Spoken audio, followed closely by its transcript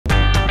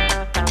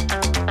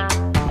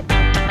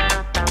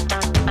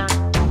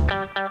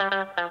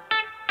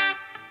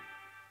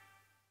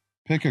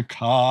Pick a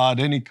card,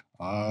 any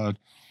card.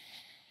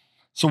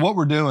 So what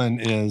we're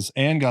doing is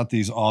Ann got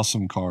these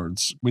awesome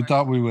cards. We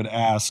thought we would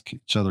ask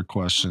each other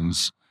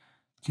questions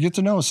to get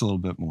to know us a little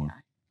bit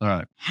more. All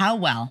right. How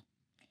well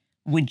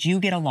would you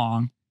get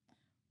along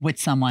with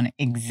someone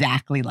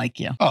exactly like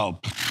you? Oh,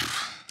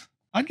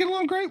 I'd get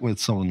along great with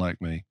someone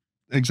like me.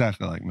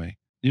 Exactly like me.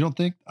 You don't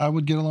think I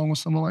would get along with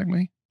someone like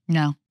me?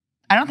 No.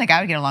 I don't think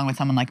I would get along with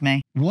someone like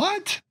me.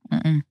 What?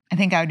 I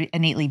think I would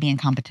innately be in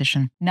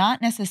competition. Not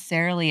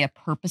necessarily a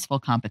purposeful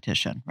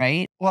competition,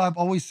 right? Well, I've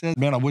always said,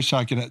 man, I wish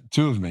I could have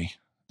two of me.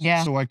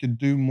 Yeah. So I could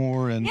do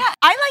more. And Yeah,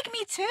 I like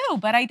me too,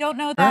 but I don't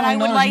know that I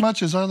would not like... as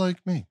much as I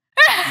like me.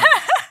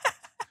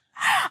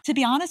 To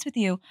be honest with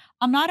you,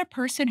 I'm not a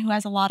person who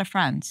has a lot of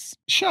friends.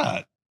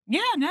 Shut. Yeah,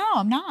 no,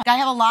 I'm not. I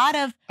have a lot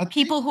of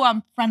people who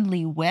I'm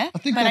friendly with, I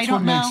think but that's I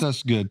don't what know. makes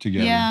us good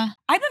together. Yeah.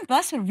 I've been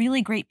blessed with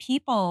really great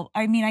people.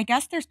 I mean, I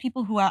guess there's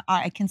people who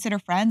I consider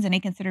friends and they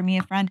consider me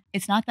a friend.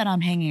 It's not that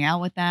I'm hanging out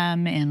with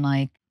them and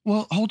like...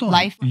 Well, hold on.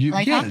 Life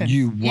happens.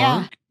 You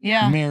work,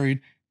 yeah.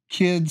 married,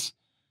 kids,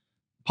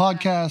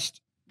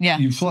 podcast. Yeah.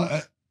 You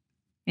fly.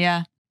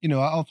 Yeah. You know,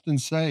 I often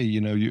say, you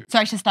know, So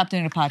I should stop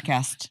doing a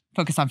podcast.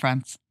 Focus on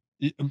friends.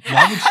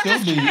 I would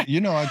still be,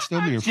 you know, I'd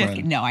still be your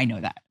friend. No, I know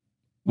that.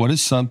 What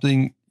is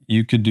something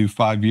you could do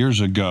 5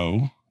 years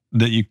ago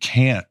that you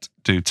can't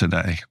do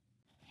today?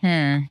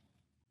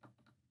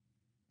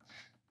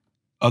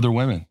 Other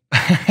women.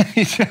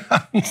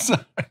 I'm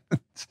sorry.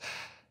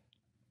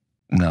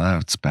 No,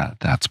 that's bad.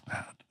 That's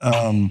bad.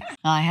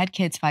 I had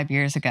kids 5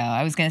 years ago.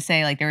 I was going to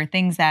say, like, there were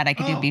things that I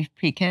could do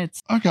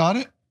pre-kids. I got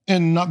it.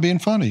 And not being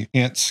funny.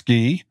 Can't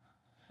ski.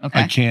 Okay.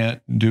 I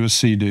can't do a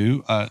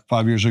sea-doo.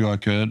 5 years ago, I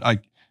could.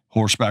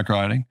 Horseback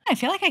riding. I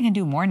feel like I can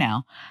do more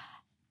now.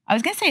 I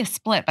was going to say a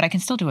split, but I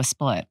can still do a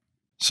split.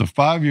 So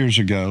 5 years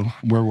ago,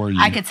 where were you?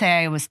 I could say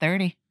I was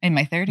 30, in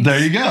my 30s. There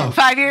you go.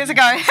 5 years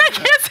ago. I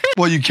can't say.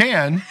 Well, you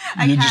can.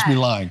 You'd just be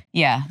lying.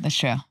 Yeah, that's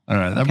true. All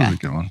right, that was a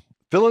good one.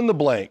 Fill in the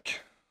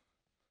blank.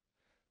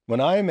 When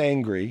I am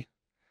angry,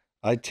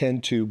 I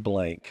tend to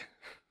blank.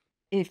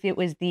 If it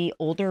was the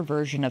older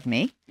version of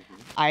me,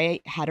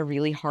 I had a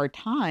really hard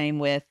time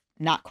with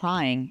not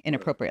crying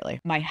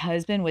inappropriately. My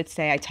husband would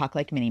say I talk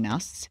like Minnie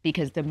Mouse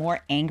because the more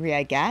angry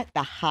I get,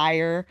 the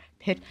higher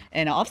pitch,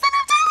 and all of a sudden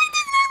I'm talking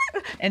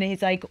like this. And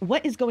he's like,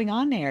 what is going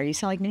on there? You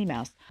sound like Minnie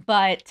Mouse.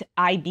 But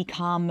I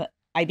become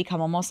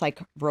almost like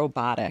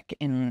robotic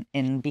in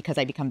because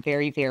I become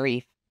very,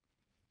 very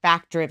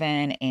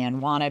fact-driven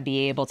and want to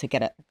be able to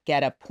get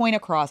a point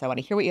across. I want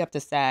to hear what you have to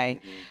say.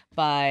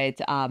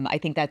 But I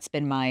think that's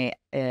been my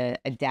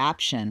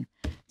adaptation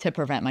to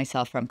prevent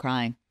myself from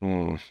crying.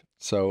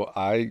 So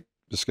I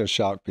just going to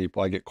shock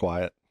people. I get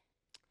quiet.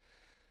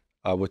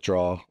 I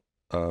withdraw.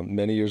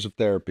 Many years of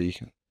therapy.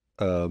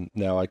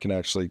 Now I can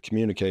actually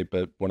communicate,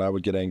 but when I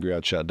would get angry,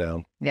 I'd shut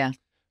down. Yeah.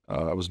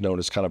 I was known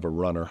as kind of a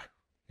runner,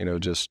 and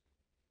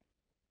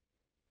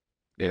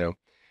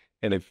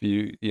if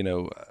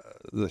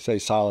they say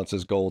silence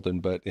is golden,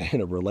 but in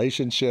a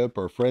relationship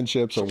or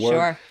friendships or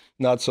work,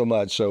 not so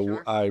much.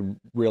 So I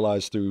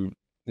realized through,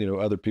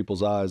 other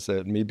people's eyes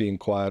that me being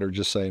quiet or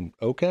just saying,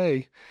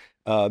 okay,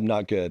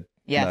 not good.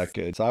 Yes. Not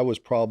good. So I was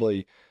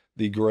probably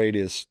the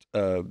greatest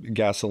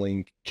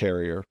gasoline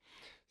carrier.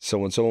 So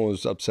when someone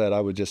was upset,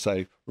 I would just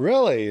say,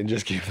 really? And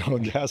just keep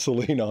throwing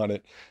gasoline on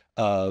it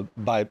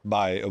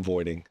by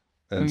avoiding.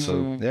 And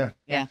so, yeah.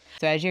 Yeah.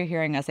 So as you're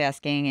hearing us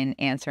asking and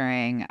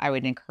answering, I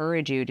would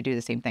encourage you to do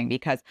the same thing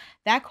because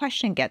that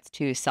question gets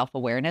to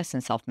self-awareness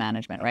and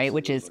self-management, right?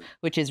 Which is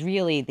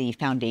really the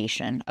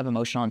foundation of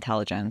emotional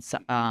intelligence.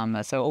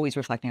 So always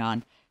reflecting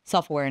on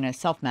self-awareness,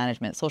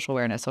 self-management, social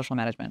awareness, social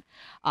management.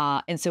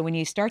 And so when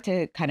you start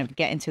to kind of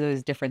get into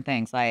those different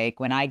things, like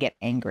when I get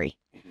angry,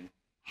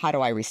 how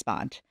do I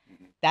respond?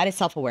 That is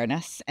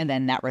self-awareness. And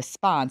then that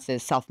response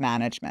is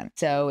self-management.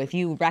 So if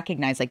you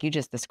recognize, like you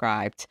just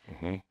described,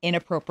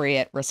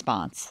 inappropriate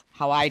response,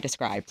 how I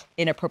described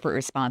inappropriate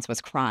response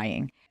was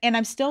crying. And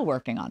I'm still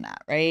working on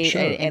that, right?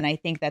 Sure. And I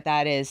think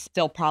that is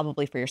still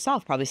probably for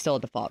yourself, probably still a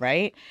default,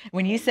 right?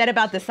 When you said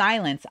about the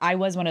silence, I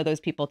was one of those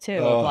people too,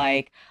 of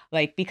like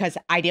because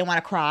I didn't want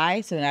to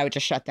cry, so then I would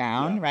just shut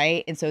down,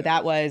 right? And so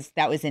that was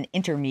an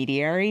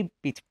intermediary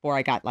before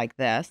I got like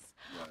this.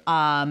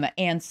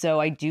 And so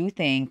I do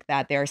think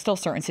that there are still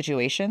certain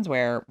situations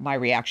where my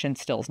reaction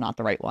still is not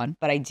the right one.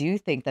 But I do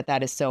think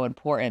that is so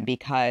important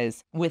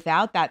because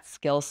without that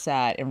skill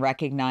set and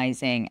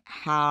recognizing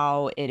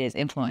how it is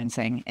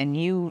influencing,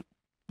 and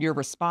your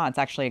response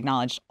actually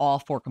acknowledged all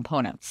four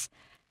components: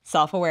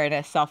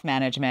 self-awareness,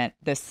 self-management,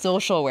 the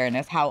social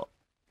awareness, how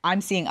I'm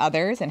seeing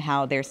others and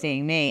how they're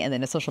seeing me, and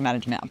then the social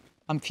management.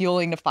 I'm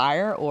fueling the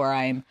fire or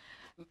I'm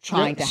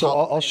trying to help. So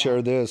I'll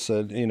share this.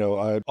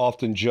 I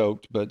often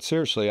joked, but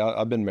seriously,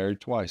 I've been married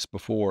twice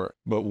before.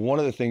 But one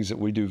of the things that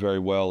we do very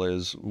well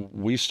is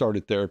we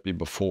started therapy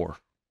before,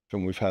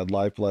 and we've had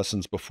life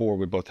lessons before.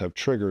 We both have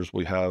triggers.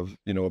 We have,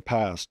 a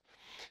past.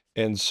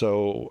 And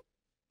so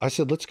I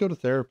said, let's go to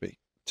therapy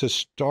to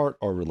start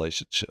our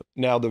relationship.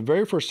 Now, the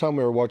very first time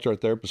we walked to our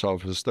therapist's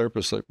office, the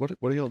therapist like, what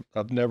are you?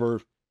 I've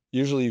never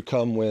Usually you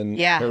come when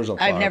Yeah. hair's on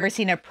fire. I've never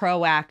seen a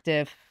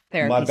proactive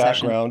therapy My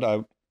session. background,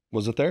 I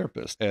was a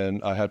therapist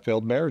and I had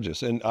failed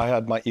marriages and I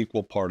had my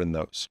equal part in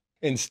those.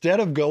 Instead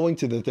of going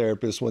to the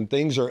therapist when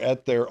things are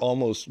at their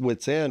almost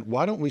wits end,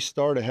 why don't we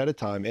start ahead of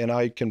time? And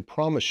I can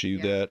promise you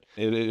that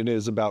it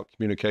is about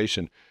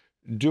communication.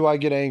 Do I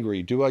get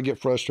angry? Do I get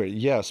frustrated?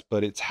 Yes,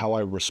 but it's how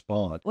I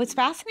respond. What's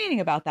fascinating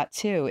about that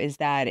too is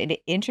that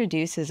it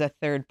introduces a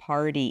third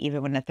party,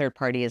 even when the third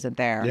party isn't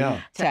there,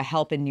 Yeah. to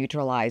help in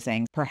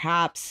neutralizing.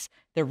 Perhaps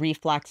the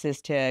reflex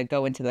is to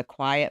go into the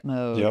quiet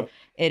mode. Yep.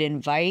 It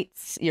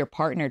invites your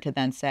partner to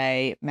then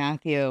say,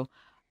 Matthew,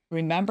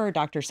 remember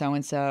Dr.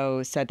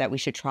 So-and-so said that we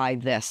should try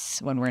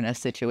this when we're in a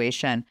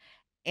situation.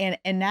 And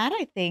that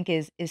I think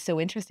is so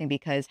interesting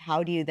because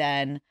how do you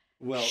then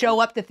show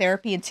up to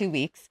therapy in 2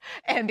 weeks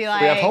and be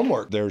like, we have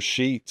homework. There's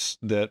sheets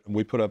that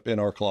we put up in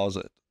our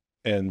closet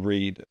and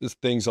read. There's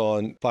things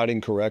on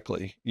fighting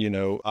correctly. You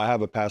know, I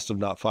have a past of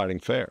not fighting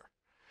fair.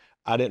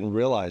 I didn't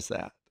realize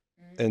that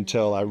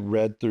until I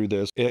read through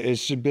this.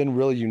 It's been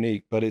really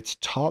unique, but it's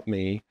taught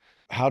me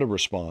how to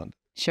respond.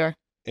 Sure.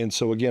 And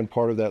so again,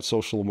 part of that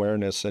social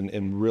awareness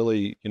and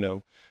really, you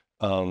know,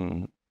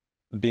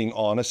 being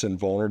honest and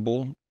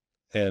vulnerable.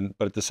 But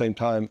at the same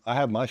time, I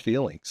have my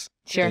feelings.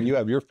 Sure. And you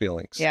have your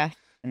feelings. Yeah.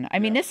 I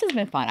mean, this has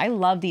been fun. I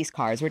love these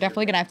cars. We're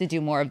definitely going to have to do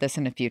more of this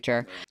in the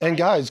future. And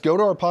guys, go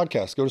to our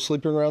podcast. Go to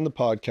Sleeping Around the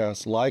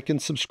Podcast. Like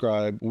and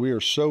subscribe. We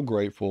are so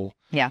grateful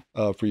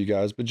for you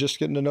guys, but just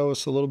getting to know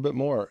us a little bit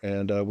more.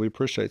 And we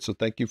appreciate it. So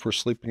thank you for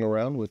sleeping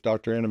around with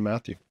Dr. Ann and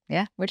Matthew.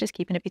 Yeah, we're just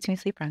keeping it between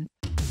sleep runs.